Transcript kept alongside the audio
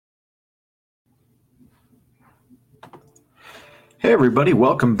Hey everybody,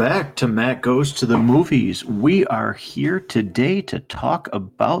 welcome back to Matt Goes to the Movies. We are here today to talk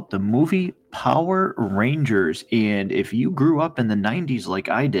about the movie Power Rangers. And if you grew up in the 90s like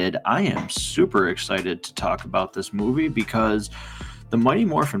I did, I am super excited to talk about this movie because the Mighty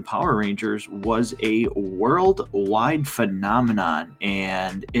Morphin Power Rangers was a worldwide phenomenon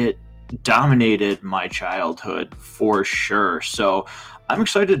and it dominated my childhood for sure. So I'm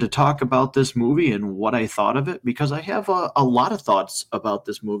excited to talk about this movie and what I thought of it because I have a lot of thoughts about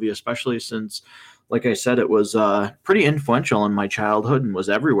this movie, especially since, like I said, it was pretty influential in my childhood and was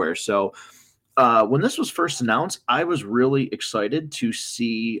everywhere. So when this was first announced, I was really excited to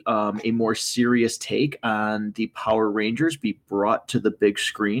see a more serious take on the Power Rangers be brought to the big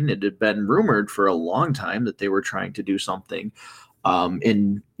screen. It had been rumored for a long time that they were trying to do something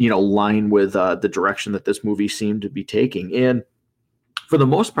in line with the direction that this movie seemed to be taking. And for the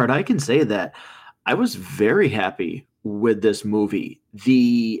most part, I can say that I was very happy with this movie.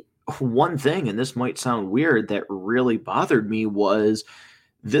 The one thing, and this might sound weird, that really bothered me was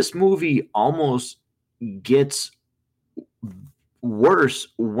this movie almost gets worse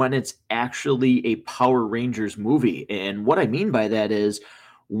when it's actually a Power Rangers movie. And what I mean by that is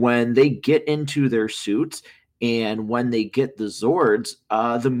when they get into their suits and when they get the Zords,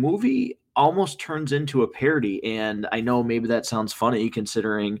 the movie almost turns into a parody. And I know maybe that sounds funny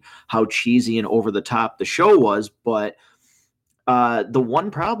considering how cheesy and over the top the show was, but the one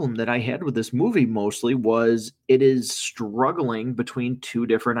problem that I had with this movie mostly was it is struggling between two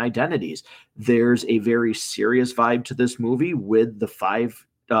different identities. There's a very serious vibe to this movie with the five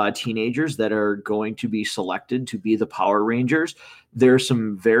teenagers that are going to be selected to be the Power Rangers. There's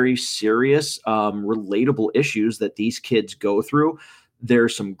some very serious, relatable issues that these kids go through.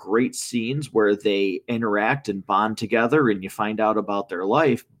 There's some great scenes where they interact and bond together, and you find out about their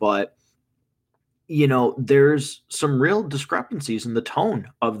life, but there's some real discrepancies in the tone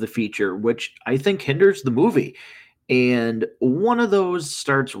of the feature, which I think hinders the movie. And one of those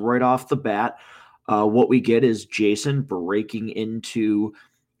starts right off the bat. What we get is Jason breaking into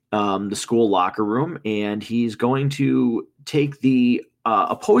the school locker room, and he's going to take the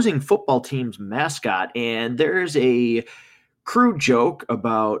opposing football team's mascot. And there's a crude joke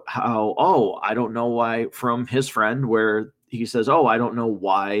about how, oh, I don't know why, from his friend, where he says, oh, I don't know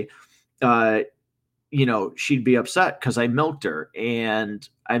why. Uh, she'd be upset because I milked her. And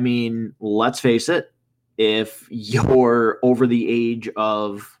I mean, let's face it, if you're over the age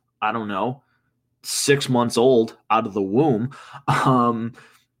of, I don't know, 6 months old out of the womb, um,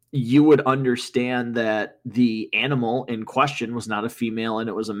 you would understand that the animal in question was not a female and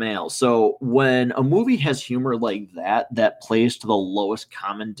it was a male. So when a movie has humor like that plays to the lowest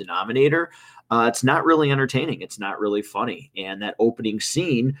common denominator, it's not really entertaining. It's not really funny. And that opening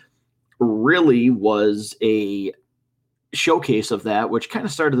scene really was a showcase of that, which kind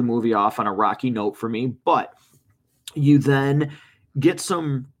of started the movie off on a rocky note for me. But you then get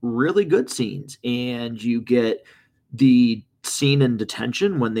some really good scenes, and you get the scene in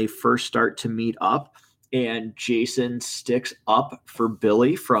detention when they first start to meet up. And Jason sticks up for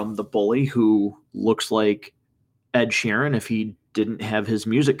Billy from the bully who looks like Ed Sheeran if he didn't have his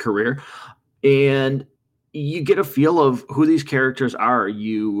music career. And you get a feel of who these characters are.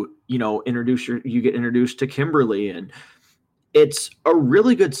 You get introduced to Kimberly, and it's a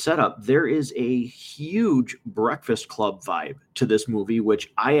really good setup. There is a huge Breakfast Club vibe to this movie,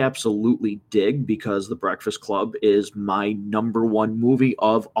 which I absolutely dig because The Breakfast Club is my number one movie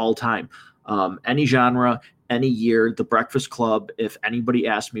of all time. Any genre, any year, The Breakfast Club, if anybody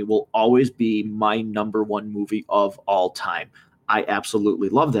asks me, will always be my number one movie of all time. I absolutely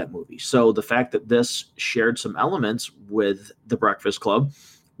love that movie. So the fact that this shared some elements with The Breakfast Club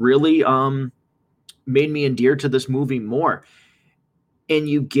really made me endear to this movie more. And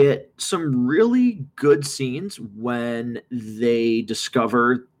you get some really good scenes when they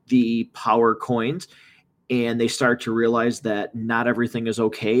discover the power coins and they start to realize that not everything is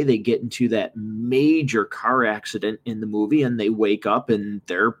okay. They get into that major car accident in the movie and they wake up and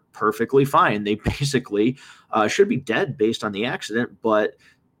they're perfectly fine. They basically should be dead based on the accident, but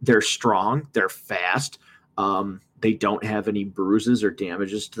they're strong, they're fast. They don't have any bruises or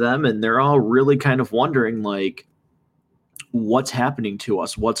damages to them. And they're all really kind of wondering, like, what's happening to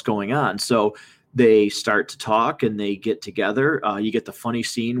us, what's going on. So they start to talk and they get together. You get the funny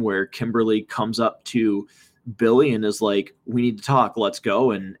scene where Kimberly comes up to Billy and is like, we need to talk, let's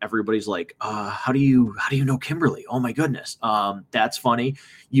go. And everybody's like, how do you know Kimberly? Oh my goodness. That's funny.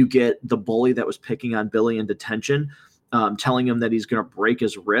 You get the bully that was picking on Billy in detention, telling him that he's going to break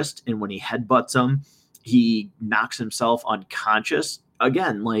his wrist, and when he headbutts him, he knocks himself unconscious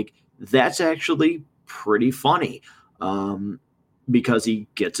again. Like, that's actually pretty funny. um, because he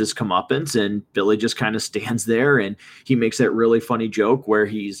gets his comeuppance, and Billy just kind of stands there, and he makes that really funny joke where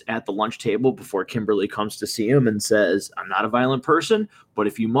he's at the lunch table before Kimberly comes to see him and says, "I'm not a violent person, but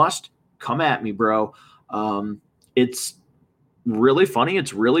if you must, come at me, bro." It's really funny.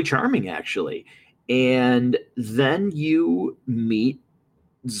 It's really charming, actually. And then you meet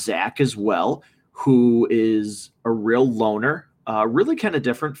Zach as well, who is a real loner, really kind of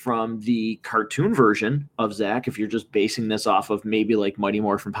different from the cartoon version of Zach. If you're just basing this off of maybe like Mighty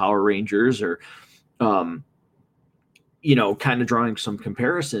Morphin Power Rangers or, um, kind of drawing some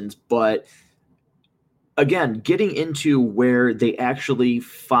comparisons. But again, getting into where they actually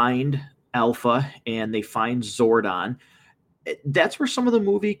find Alpha and they find Zordon, that's where some of the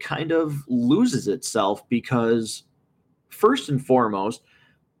movie kind of loses itself because, first and foremost,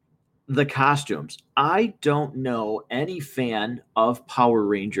 the costumes. I don't know any fan of Power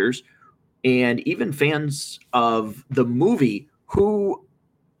Rangers and even fans of the movie who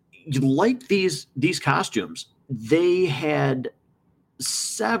like these costumes. They had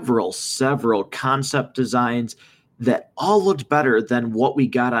several concept designs that all looked better than what we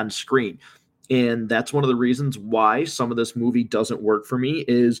got on screen. And that's one of the reasons why some of this movie doesn't work for me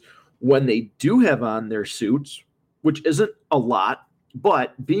is when they do have on their suits, which isn't a lot,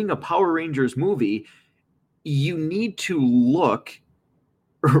 but being a Power Rangers movie, you need to look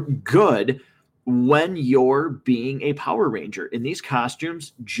good when you're being a Power Ranger. And these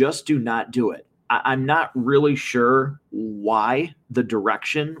costumes just do not do it. I'm not really sure why the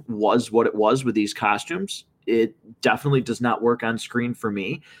direction was what it was with these costumes. It definitely does not work on screen for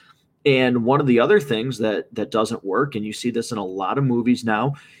me. And one of the other things that doesn't work, and you see this in a lot of movies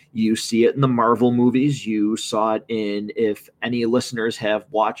now, you see it in the Marvel movies. You saw it in, if any listeners have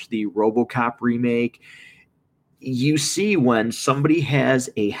watched the RoboCop remake, you see when somebody has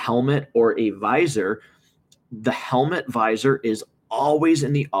a helmet or a visor, the helmet visor is always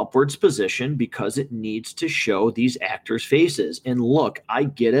in the upwards position because it needs to show these actors' faces. And look, I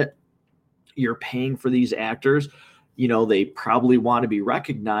get it. You're paying for these actors. They probably want to be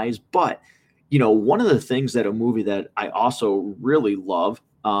recognized. But, one of the things that a movie that I also really love,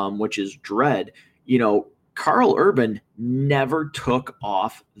 which is Dread, Carl Urban never took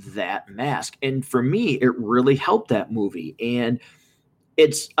off that mask. And for me, it really helped that movie. And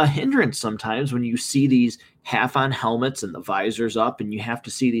it's a hindrance sometimes when you see these half on helmets and the visors up and you have to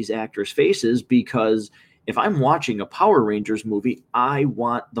see these actors' faces, because if I'm watching a Power Rangers movie, I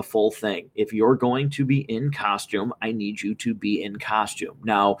want the full thing. If you're going to be in costume, I need you to be in costume.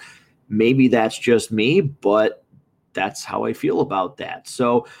 Now, maybe that's just me, but that's how I feel about that.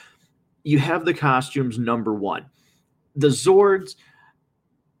 So you have the costumes, number one. The Zords,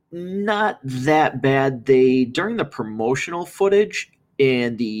 not that bad. During the promotional footage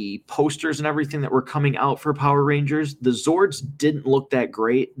and the posters and everything that were coming out for Power Rangers, the Zords didn't look that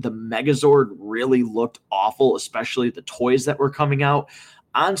great. The Megazord really looked awful, especially the toys that were coming out.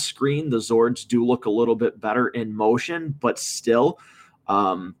 On screen, the Zords do look a little bit better in motion, but still,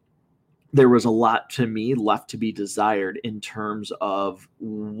 there was a lot to me left to be desired in terms of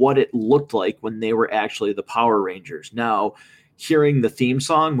what it looked like when they were actually the Power Rangers. Now, hearing the theme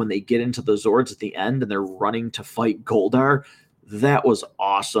song when they get into the Zords at the end and they're running to fight Goldar, that was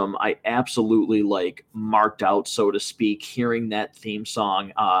awesome. I absolutely marked out, so to speak, hearing that theme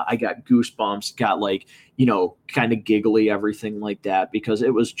song. I got goosebumps, got kind of giggly, everything like that, because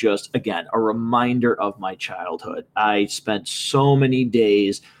it was just, again, a reminder of my childhood. I spent so many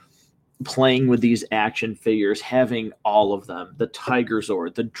days playing with these action figures, having all of them, the Tiger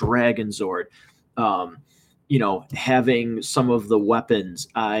Zord, the Dragon Zord, having some of the weapons.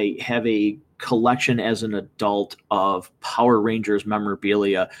 I have a collection as an adult of Power Rangers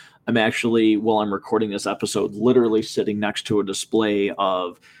memorabilia. I'm actually, while I'm recording this episode, literally sitting next to a display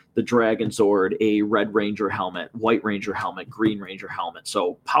of the Dragon Zord, a Red Ranger helmet, White Ranger helmet, Green Ranger helmet.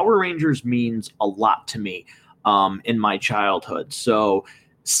 So Power Rangers means a lot to me in my childhood. So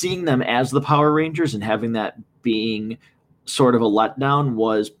seeing them as the Power Rangers and having that being sort of a letdown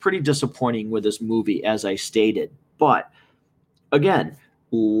was pretty disappointing with this movie, as I stated. But again,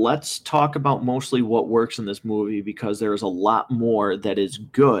 let's talk about mostly what works in this movie, because there's a lot more that is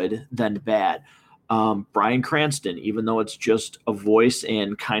good than bad. Bryan Cranston, even though it's just a voice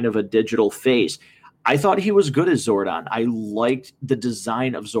and kind of a digital face, I thought he was good as Zordon. I liked the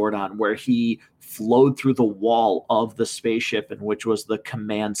design of Zordon, where he flowed through the wall of the spaceship, in which was the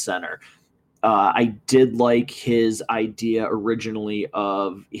command center. I did like his idea originally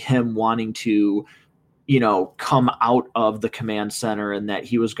of him wanting to, come out of the command center, and that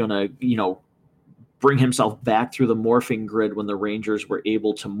he was going to, bring himself back through the morphing grid when the Rangers were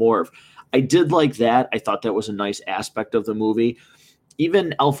able to morph. I did like that. I thought that was a nice aspect of the movie.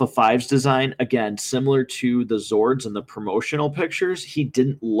 even Alpha 5's design, again, similar to the Zords and the promotional pictures, he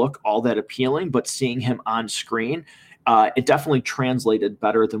didn't look all that appealing, but seeing him on screen, it definitely translated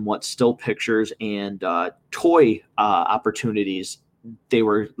better than what still pictures and toy opportunities they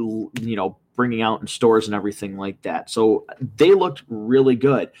were, bringing out in stores and everything like that. So they looked really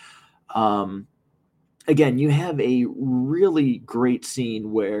good. Um, Again, you have a really great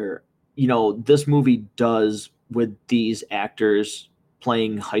scene where, this movie does with these actors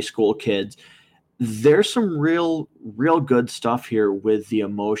playing high school kids. There's some real good stuff here with the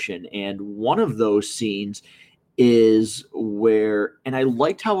emotion. And one of those scenes is where, and I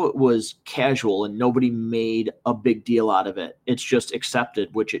liked how it was casual and nobody made a big deal out of it. It's just accepted,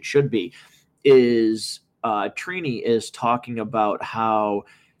 which it should be. Is Trini is talking about how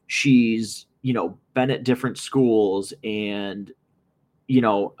she's, been at different schools and,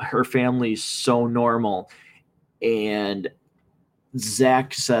 her family's so normal. And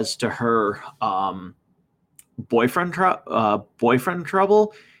Zach says to her, boyfriend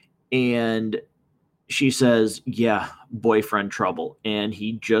trouble. And she says, yeah, boyfriend trouble. And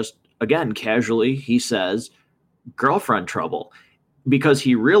he just, again, casually, he says, girlfriend trouble, because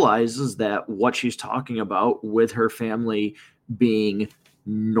he realizes that what she's talking about with her family being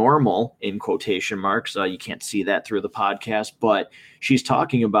normal, in quotation marks, you can't see that through the podcast, but she's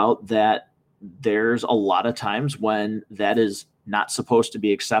talking about that there's a lot of times when that is not supposed to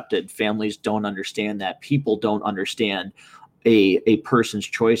be accepted. Families don't understand that. People don't understand a person's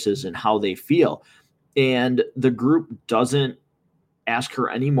choices and how they feel. And the group doesn't ask her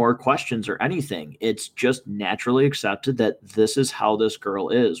any more questions or anything. It's just naturally accepted that this is how this girl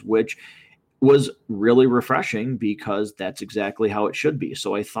is, which was really refreshing because that's exactly how it should be.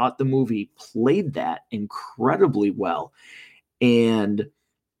 So I thought the movie played that incredibly well. And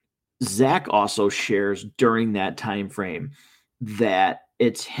Zach also shares during that time frame that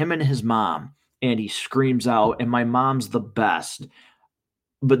it's him and his mom, and he screams out, and my mom's the best.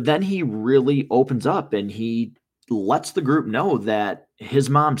 But then he really opens up and he lets the group know that his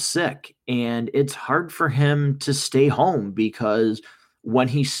mom's sick, and it's hard for him to stay home because when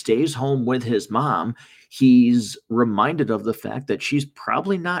he stays home with his mom, he's reminded of the fact that she's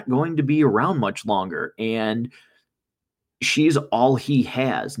probably not going to be around much longer, and she's all he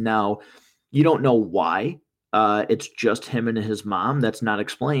has. Now, you don't know why. It's just him and his mom. That's not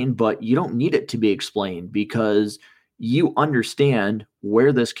explained, but you don't need it to be explained because you understand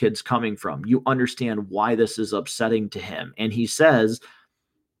where this kid's coming from. You understand why this is upsetting to him. And he says,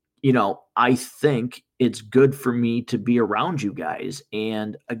 I think it's good for me to be around you guys.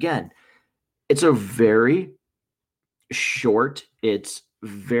 And again, it's a very short, it's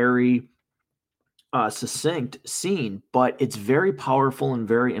very succinct scene, but it's very powerful and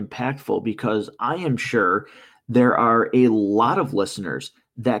very impactful because I am sure there are a lot of listeners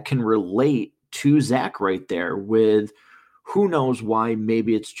that can relate to Zach right there with who knows why.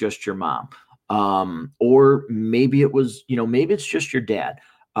 Maybe it's just your mom. Or maybe it was, maybe it's just your dad.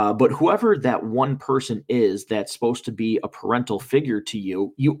 But whoever that one person is that's supposed to be a parental figure to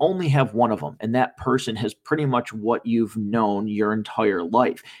you, you only have one of them. And that person has pretty much what you've known your entire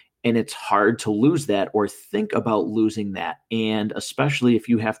life. And it's hard to lose that or think about losing that. And especially if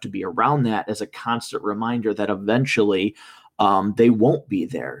you have to be around that as a constant reminder that eventually they won't be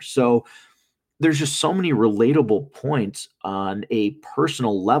there. So there's just so many relatable points on a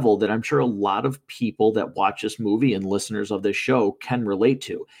personal level that I'm sure a lot of people that watch this movie and listeners of this show can relate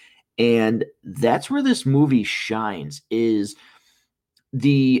to. And that's where this movie shines is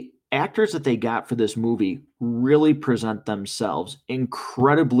the actors that they got for this movie really present themselves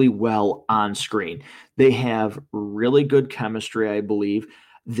incredibly well on screen. They have really good chemistry, I believe.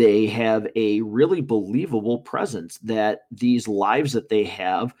 They have a really believable presence that these lives that they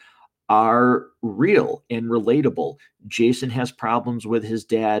have are real and relatable. Jason has problems with his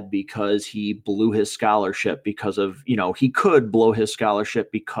dad because he blew his scholarship because of, he could blow his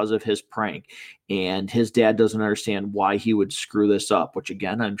scholarship because of his prank. And his dad doesn't understand why he would screw this up, which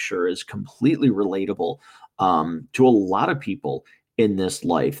again, I'm sure is completely relatable to a lot of people in this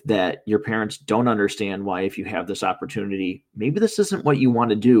life that your parents don't understand why, if you have this opportunity, maybe this isn't what you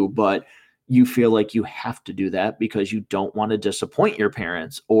want to do, but you feel like you have to do that because you don't want to disappoint your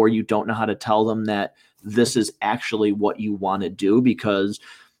parents, or you don't know how to tell them that this is actually what you want to do because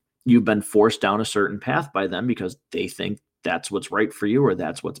you've been forced down a certain path by them because they think that's what's right for you or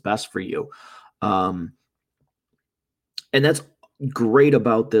that's what's best for you. Um, and that's great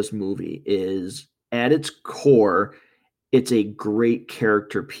about this movie is at its core, it's a great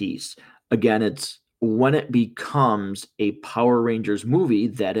character piece. Again, it's when it becomes a Power Rangers movie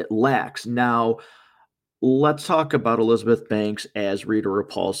that it lacks. Now, Let's talk about Elizabeth Banks as Rita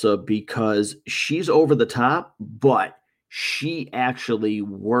Repulsa because she's over the top, but she actually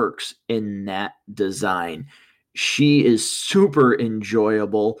works in that design. She is super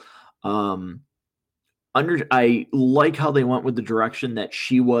enjoyable. Um, I like how they went with the direction that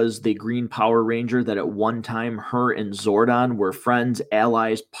she was the Green Power Ranger, that at one time her and Zordon were friends,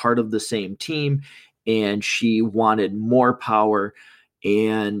 allies, part of the same team, and she wanted more power,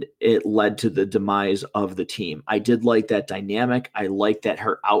 and it led to the demise of the team. I did like that dynamic. I like that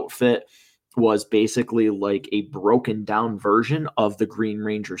her outfit was basically like a broken down version of the Green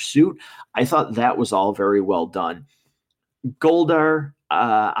Ranger suit. I thought that was all very well done. Goldar,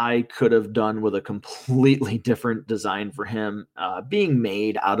 I could have done with a completely different design for him, being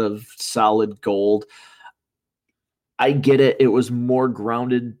made out of solid gold. I get it. It was more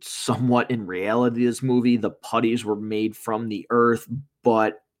grounded somewhat in reality. This movie, the putties were made from the earth,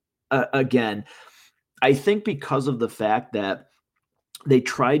 but again, I think because of the fact that they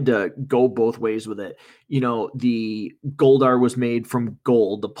tried to go both ways with it. The Goldar was made from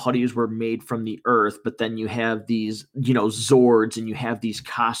gold, the putties were made from the earth, but then you have these, Zords, and you have these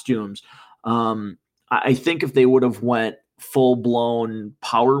costumes. I think if they would have went full blown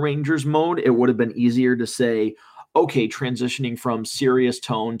Power Rangers mode, it would have been easier to say, okay, transitioning from serious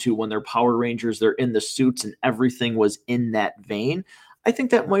tone to when they're Power Rangers, they're in the suits and everything was in that vein. I think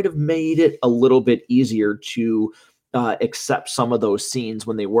that might have made it a little bit easier to accept some of those scenes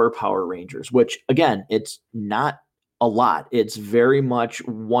when they were Power Rangers, which again, it's not a lot. It's very much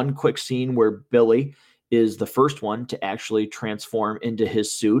one quick scene where Billy is the first one to actually transform into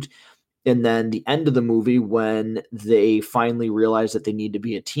his suit. And then the end of the movie when they finally realize that they need to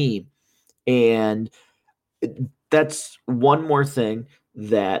be a team. And that's one more thing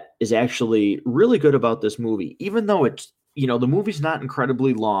that is actually really good about this movie, even though the movie's not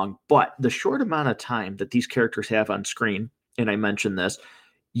incredibly long, but the short amount of time that these characters have on screen, and I mentioned this,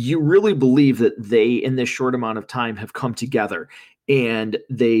 you really believe that they, in this short amount of time, have come together and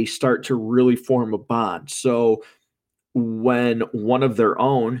they start to really form a bond. So when one of their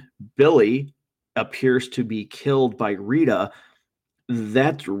own, Billy, appears to be killed by Rita,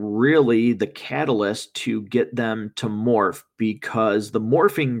 that's really the catalyst to get them to morph, because the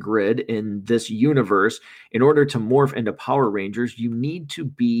morphing grid in this universe, in order to morph into Power Rangers, you need to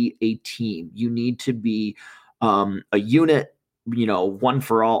be a team. You need to be a unit, one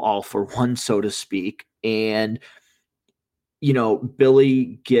for all for one, so to speak. And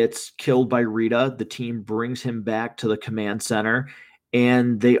Billy gets killed by Rita. The team brings him back to the command center,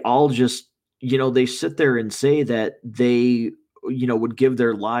 and they all just, they sit there and say that they, would give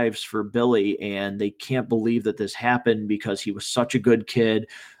their lives for Billy, and they can't believe that this happened because he was such a good kid.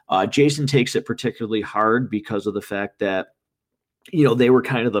 Jason takes it particularly hard because of the fact that they were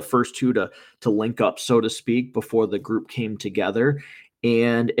kind of the first two to link up, so to speak, before the group came together,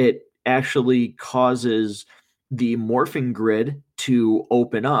 and it actually causes the morphing grid to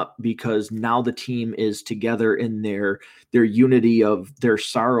open up because now the team is together in their unity of their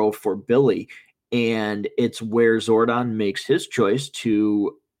sorrow for Billy. And it's where Zordon makes his choice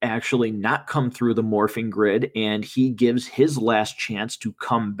to actually not come through the morphing grid, and he gives his last chance to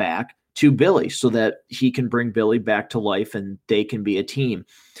come back to Billy so that he can bring Billy back to life and they can be a team.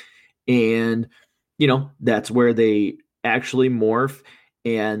 And, that's where they actually morph,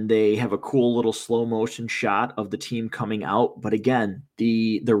 and they have a cool little slow motion shot of the team coming out. But again,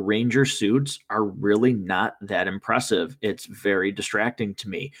 the Ranger suits are really not that impressive. It's very distracting to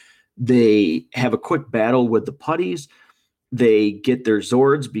me. They have a quick battle with the putties. They get their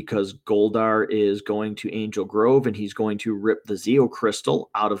Zords because Goldar is going to Angel Grove and he's going to rip the Zeo Crystal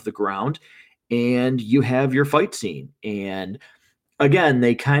out of the ground. And you have your fight scene. And again,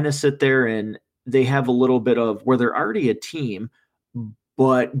 they kind of sit there and they have a little bit of where they're already a team,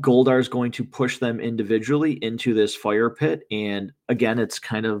 but Goldar is going to push them individually into this fire pit. And again, it's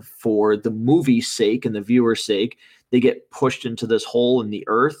kind of for the movie's sake and the viewer's sake. They get pushed into this hole in the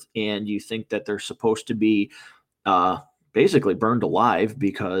earth, and you think that they're supposed to be uh, basically burned alive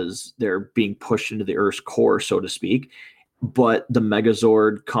because they're being pushed into the Earth's core, so to speak. But the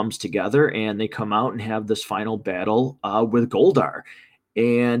Megazord comes together and they come out and have this final battle with Goldar.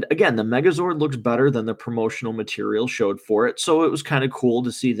 And again, the Megazord looks better than the promotional material showed for it. So it was kind of cool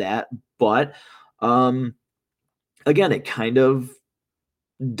to see that. But um, again, it kind of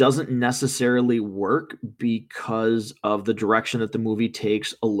doesn't necessarily work because of the direction that the movie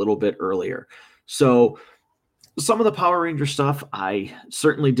takes a little bit earlier. So some of the Power Ranger stuff I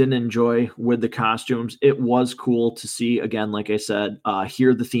certainly didn't enjoy with the costumes. It was cool to see, again, like I said,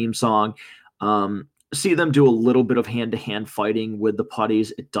 hear the theme song, see them do a little bit of hand to hand fighting with the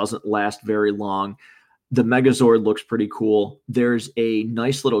putties. It doesn't last very long. The Megazord looks pretty cool. There's a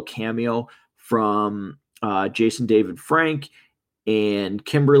nice little cameo from Jason David Frank and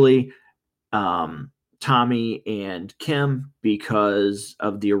Kimberly, um, Tommy and Kim, because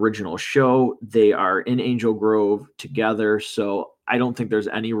of the original show. They are in Angel Grove together. So I don't think there's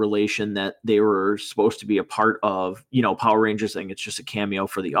any relation that they were supposed to be a part of, Power Rangers. I think it's just a cameo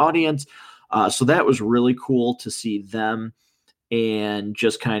for the audience. So that was really cool to see them and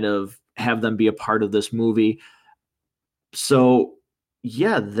just kind of have them be a part of this movie. So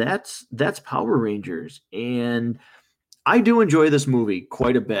yeah, that's Power Rangers, and I do enjoy this movie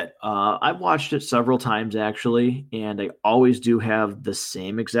quite a bit. I've watched it several times actually, and I always do have the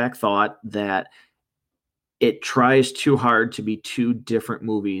same exact thought that it tries too hard to be two different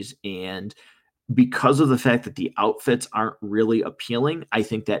movies. And because of the fact that the outfits aren't really appealing, I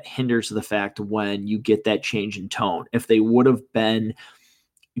think that hinders the fact when you get that change in tone. If they would have been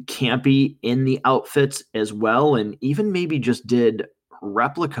campy in the outfits as well, and even maybe just did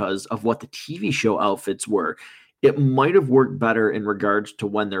replicas of what the TV show outfits were, it might have worked better in regards to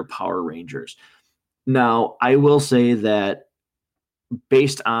when they're Power Rangers. Now, I will say that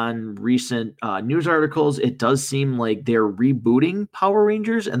based on recent news articles, it does seem like they're rebooting Power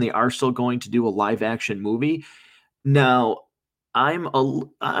Rangers and they are still going to do a live action movie. Now,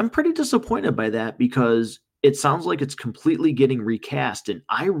 I'm pretty disappointed by that because it sounds like it's completely getting recast, and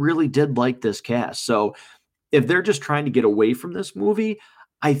I really did like this cast. So if they're just trying to get away from this movie,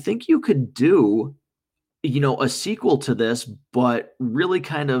 I think you could do, a sequel to this, but really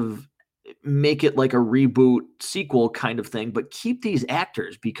kind of make it like a reboot sequel kind of thing, but keep these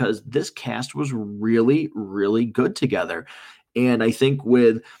actors because this cast was really, really good together. And I think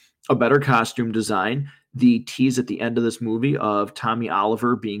with a better costume design, the tease at the end of this movie of Tommy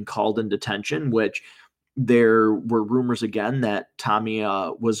Oliver being called in detention, which there were rumors again that Tommy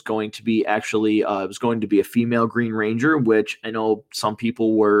was going to be was going to be a female Green Ranger, which I know some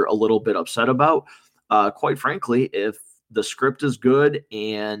people were a little bit upset about. Quite frankly, if the script is good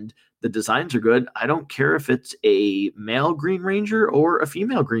and the designs are good, I don't care if it's a male Green Ranger or a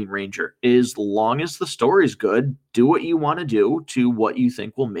female Green Ranger. As long as the story's good, do what you want to do to what you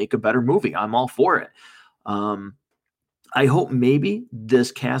think will make a better movie. I'm all for it. Um, I hope maybe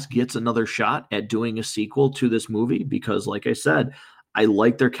this cast gets another shot at doing a sequel to this movie because, like I said, I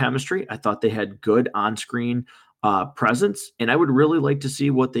like their chemistry. I thought they had good on screen presence, and I would really like to see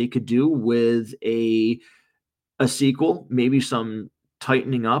what they could do with a sequel, maybe some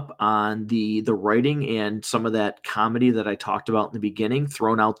tightening up on the writing and some of that comedy that I talked about in the beginning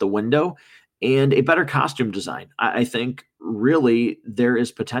thrown out the window, and a better costume design. I think really there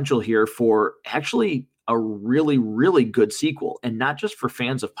is potential here for actually a really, really good sequel, and not just for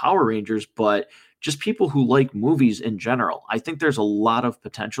fans of Power Rangers, but just people who like movies in general. I think there's a lot of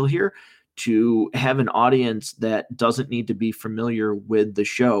potential here to have an audience that doesn't need to be familiar with the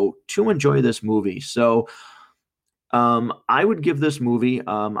show to enjoy this movie. So I would give this movie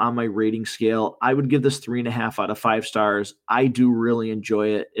on my rating scale, I would give this 3.5 out of 5 stars. I do really enjoy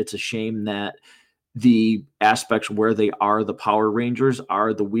it. It's a shame that the aspects where they are the Power Rangers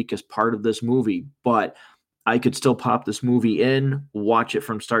are the weakest part of this movie, but I could still pop this movie in, watch it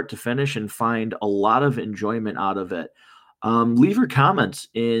from start to finish, and find a lot of enjoyment out of it. Leave your comments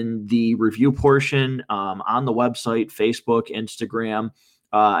in the review portion on the website, Facebook, Instagram.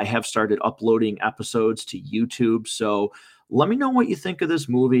 I have started uploading episodes to YouTube. So let me know what you think of this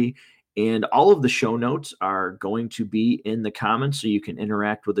movie. And all of the show notes are going to be in the comments so you can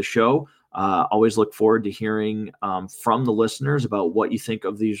interact with the show. Always look forward to hearing from the listeners about what you think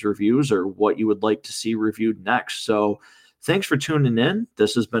of these reviews or what you would like to see reviewed next. So thanks for tuning in.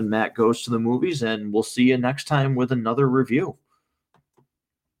 This has been Matt Goes to the Movies, and we'll see you next time with another review.